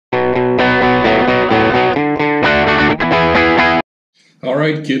All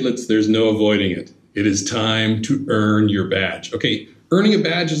right, kidlets, there's no avoiding it. It is time to earn your badge. Okay, earning a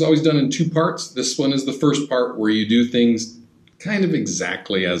badge is always done in two parts. This one is the first part where you do things kind of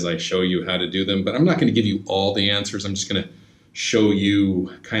exactly as I show you how to do them, but I'm not going to give you all the answers. I'm just going to show you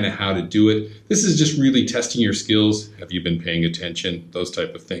kind of how to do it. This is just really testing your skills. Have you been paying attention? Those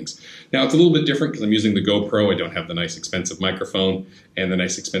type of things. Now it's a little bit different because I'm using the GoPro. I don't have the nice expensive microphone and the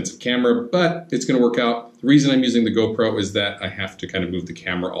nice expensive camera, but it's going to work out. The reason I'm using the GoPro is that I have to kind of move the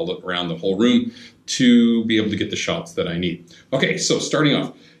camera all around the whole room to be able to get the shots that I need. Okay, so starting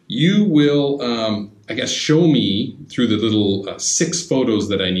off, you will, I guess, show me through the little 6 photos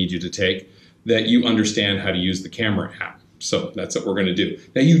that I need you to take that you understand how to use the camera app. So that's what we're going to do.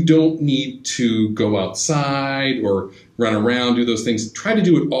 Now you don't need to go outside or run around, do those things. Try to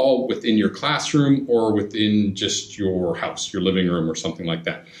do it all within your classroom or within just your house, your living room or something like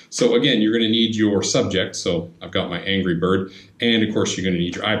that. So again, you're going to need your subject. So I've got my Angry Bird, and of course you're going to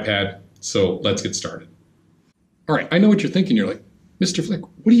need your iPad. So let's get started. All right, I know what you're thinking. You're like, Mr. Flick,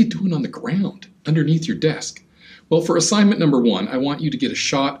 what are you doing on the ground underneath your desk? Well, for assignment number 1, I want you to get a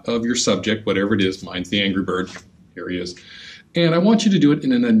shot of your subject, whatever it is. Mine's the Angry Bird. Here he is. And I want you to do it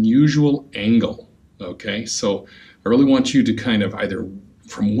in an unusual angle, okay? So I really want you to kind of either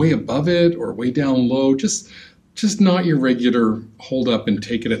from way above it or way down low, just not your regular hold up and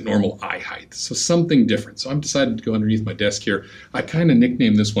take it at normal eye height. So something different. So I've decided to go underneath my desk here. I kind of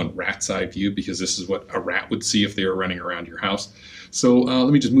nicknamed this one Rat's Eye View because this is what a rat would see if they were running around your house. So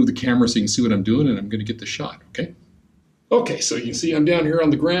let me just move the camera so you can see what I'm doing, and I'm going to get the shot, okay? Okay, so you can see I'm down here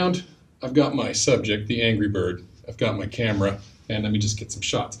on the ground. I've got my subject, the Angry Bird. I've got my camera, and let me just get some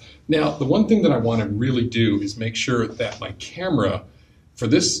shots. Now, the one thing that I want to really do is make sure that my camera, for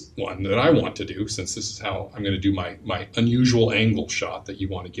this one that I want to do, since this is how I'm going to do my unusual angle shot that you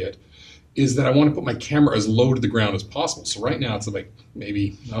want to get, is that I want to put my camera as low to the ground as possible. So right now it's like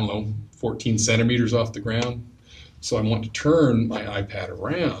maybe, I don't know, 14 centimeters off the ground. So I want to turn my iPad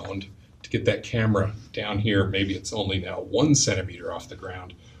around to get that camera down here. Maybe it's only now 1 centimeter off the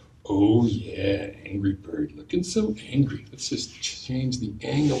ground. Oh yeah, Angry Bird, looking so angry. Let's just change the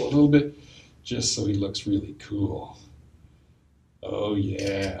angle a little bit just so he looks really cool. Oh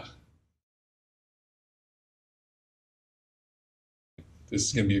yeah. This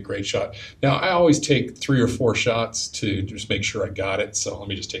is going to be a great shot. Now I always take 3 or 4 shots to just make sure I got it. So let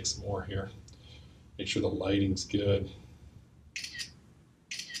me just take some more here. Make sure the lighting's good.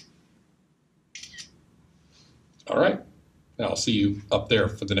 All right. Now I'll see you up there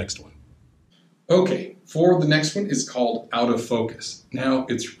for the next one. Okay, for the next one is called out of focus. Now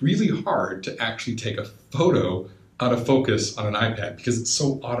it's really hard to actually take a photo out of focus on an iPad because it's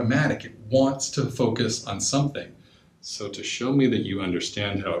so automatic. It wants to focus on something. So to show me that you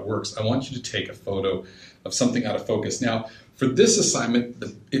understand how it works, I want you to take a photo of something out of focus. Now, for this assignment,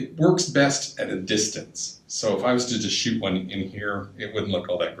 it works best at a distance. So if I was to just shoot one in here, it wouldn't look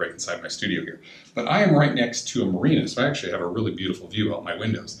all that great inside my studio here. But I am right next to a marina, so I actually have a really beautiful view out my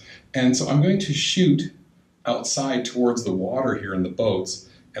windows. And so I'm going to shoot outside towards the water here in the boats,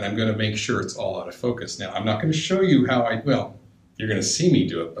 and I'm going to make sure it's all out of focus. Now, I'm not going to show you how well, you're going to see me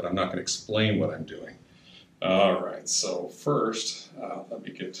do it, but I'm not going to explain what I'm doing. All right, so first, let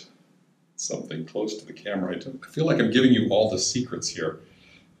me get something close to the camera. I feel like I'm giving you all the secrets here.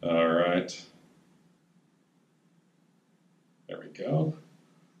 All right. There we go.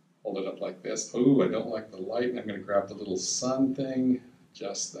 Hold it up like this. Oh, I don't like the light. I'm going to grab the little sun thing.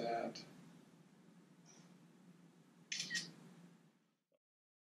 Just that.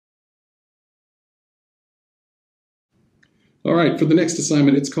 All right, for the next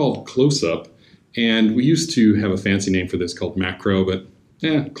assignment, it's called close-up. And we used to have a fancy name for this called macro, but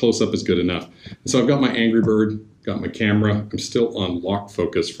close-up is good enough. So I've got my Angry Bird, got my camera. I'm still on lock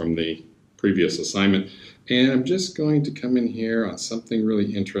focus from the previous assignment. And I'm just going to come in here on something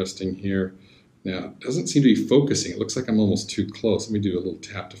really interesting here. Now, it doesn't seem to be focusing. It looks like I'm almost too close. Let me do a little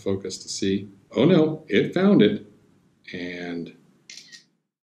tap to focus to see. Oh no, it found it. And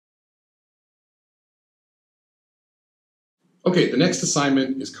okay, the next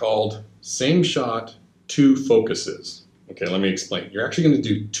assignment is called same shot, 2 focuses. Okay, let me explain. You're actually going to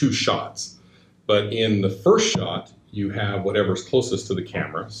do 2 shots. But in the first shot, you have whatever's closest to the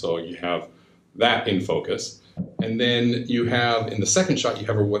camera. So you have that in focus. And then you have, in the second shot, you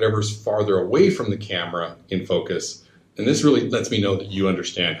have whatever's farther away from the camera in focus. And this really lets me know that you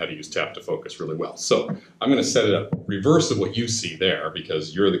understand how to use tap to focus really well. So I'm going to set it up reverse of what you see there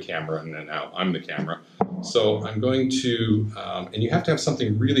because you're the camera and then now I'm the camera. So I'm going to, and you have to have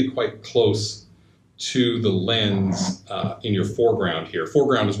something really quite close to the lens in your foreground here.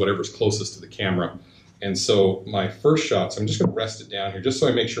 Foreground is whatever's closest to the camera. And so my first shot, so I'm just going to rest it down here just so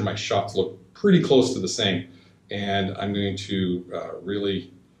I make sure my shots look pretty close to the same. And I'm going to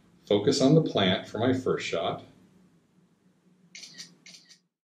really focus on the plant for my first shot.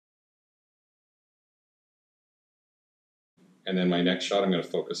 And then my next shot, I'm going to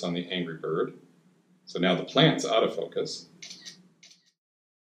focus on the angry bird. So now the plant's out of focus.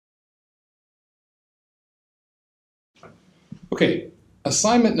 Okay,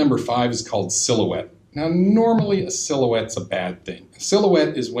 assignment number 5 is called silhouette. Now, normally a silhouette's a bad thing. A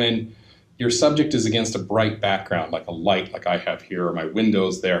silhouette is when your subject is against a bright background, like a light, like I have here, or my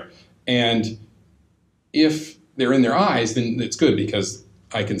window's there. And if they're in their eyes, then it's good because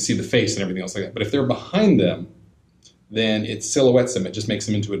I can see the face and everything else like that. But if they're behind them, then it silhouettes them. It just makes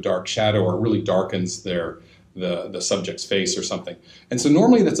them into a dark shadow, or really darkens the subject's face or something. And so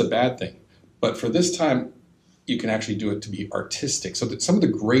normally that's a bad thing. But for this time, you can actually do it to be artistic. So that some of the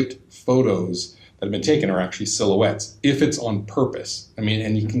great photos that have been taken are actually silhouettes, if it's on purpose. I mean,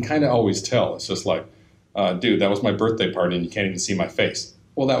 and you can kind of always tell. It's just like, dude, that was my birthday party and you can't even see my face.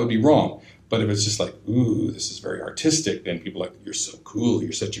 Well, that would be wrong. But if it's just like, ooh, this is very artistic, then people are like, you're so cool,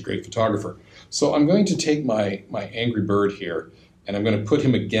 you're such a great photographer. So I'm going to take my angry bird here, and I'm going to put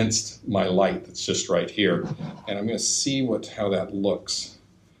him against my light that's just right here. And I'm going to see how that looks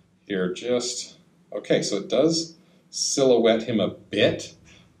here. Okay, so it does silhouette him a bit,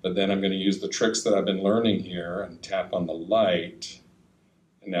 but then I'm going to use the tricks that I've been learning here and tap on the light,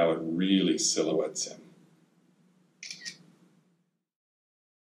 and now it really silhouettes him.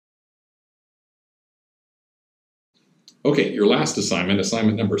 Okay, your last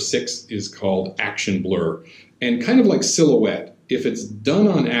assignment number 6, is called action blur. And kind of like silhouette, if it's done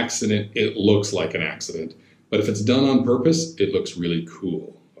on accident, it looks like an accident. But if it's done on purpose, it looks really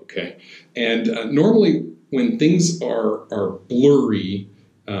cool, okay? And normally when things are blurry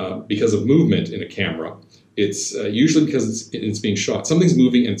because of movement in a camera, it's usually because it's being shot. Something's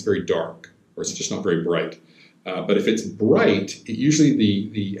moving and it's very dark, or it's just not very bright. But if it's bright, usually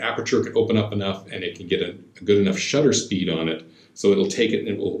the aperture can open up enough and it can get a good enough shutter speed on it, so it'll take it and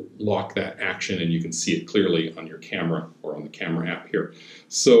it will lock that action and you can see it clearly on your camera or on the camera app here.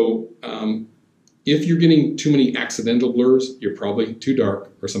 So if you're getting too many accidental blurs, you're probably too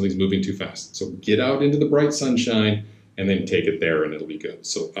dark or something's moving too fast. So get out into the bright sunshine and then take it there and it'll be good.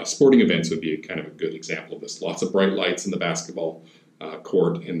 So sporting events would be kind of a good example of this. Lots of bright lights in the basketball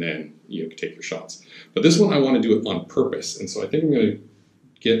court, and then you can take your shots. But this one I want to do it on purpose, and so I think I'm going to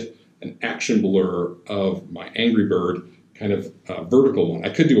get an action blur of my angry bird, kind of vertical one. I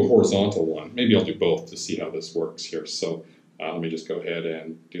could do a horizontal one. Maybe I'll do both to see how this works here. So let me just go ahead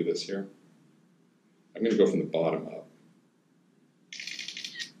and do this here. I'm going to go from the bottom up.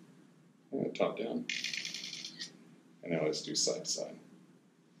 And top down. And now let's do side to side.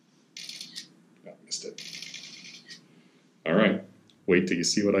 Oh, missed it. All right. Wait till you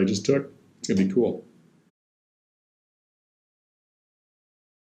see what I just took. It's going to be cool.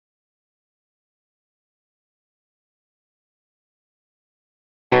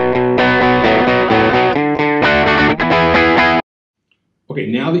 Okay,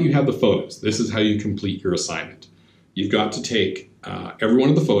 now that you have the photos, this is how you complete your assignment. You've got to take every one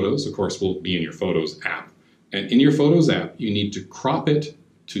of the photos, of course, will be in your Photos app. And in your Photos app, you need to crop it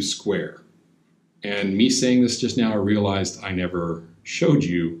to square. And me saying this just now, I realized I never showed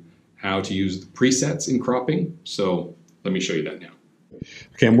you how to use the presets in cropping. So let me show you that now.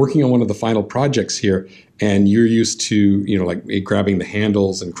 Okay, I'm working on one of the final projects here, and you're used to, like grabbing the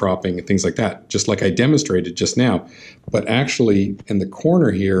handles and cropping and things like that, just like I demonstrated just now. But actually, in the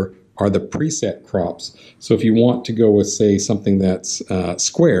corner here are the preset crops. So if you want to go with, say, something that's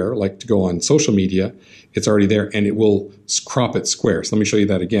square, like to go on social media, it's already there, and it will crop it square. So let me show you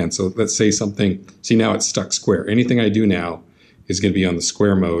that again. So let's say something, see now it's stuck square. Anything I do now is going to be on the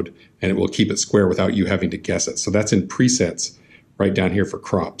square mode, and it will keep it square without you having to guess it. So that's in presets right down here for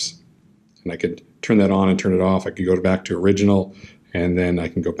crops. And I could turn that on and turn it off. I could go back to original, and then I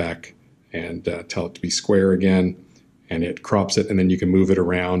can go back and tell it to be square again, and it crops it, and then you can move it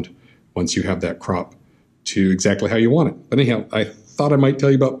around once you have that crop to exactly how you want it. But anyhow, I thought I might tell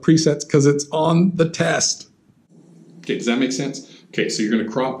you about presets because it's on the test. Okay, does that make sense? Okay, so you're going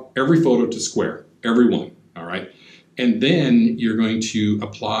to crop every photo to square, every one, all right? And then you're going to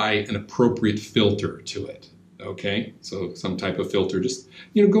apply an appropriate filter to it, okay? So some type of filter, just,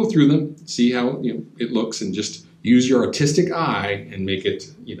 go through them, see how, it looks, and just use your artistic eye and make it,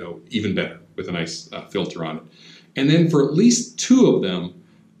 even better with a nice filter on it. And then for at least 2 of them,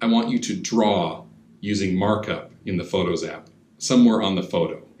 I want you to draw using markup in the Photos app, somewhere on the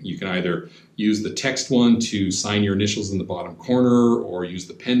photo. You can either use the text one to sign your initials in the bottom corner or use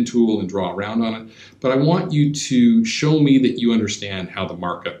the pen tool and draw around on it. But I want you to show me that you understand how the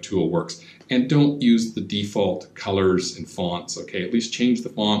markup tool works. And don't use the default colors and fonts, okay? At least change the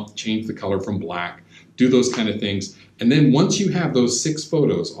font, change the color from black, do those kind of things. And then once you have those 6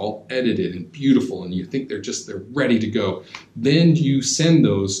 photos all edited and beautiful and you think they're ready to go, then you send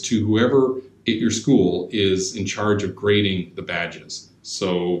those to whoever at your school is in charge of grading the badges.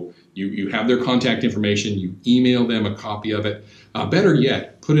 So you have their contact information, you email them a copy of it. Better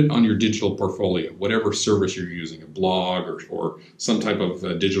yet, put it on your digital portfolio, whatever service you're using, a blog or some type of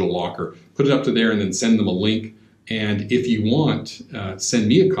digital locker. Put it up to there and then send them a link. And if you want, send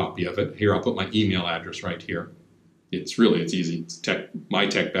me a copy of it. Here, I'll put my email address right here. It's easy. It's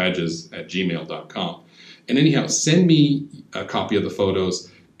mytechbadges@gmail.com. And anyhow, send me a copy of the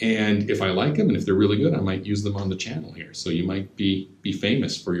photos. And if I like them and if they're really good, I might use them on the channel here. So you might be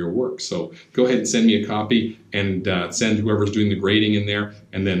famous for your work. So go ahead and send me a copy and send whoever's doing the grading in there.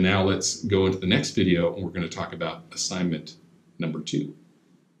 And then now let's go into the next video and we're going to talk about assignment number 2.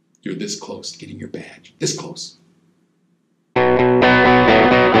 You're this close to getting your badge. This close.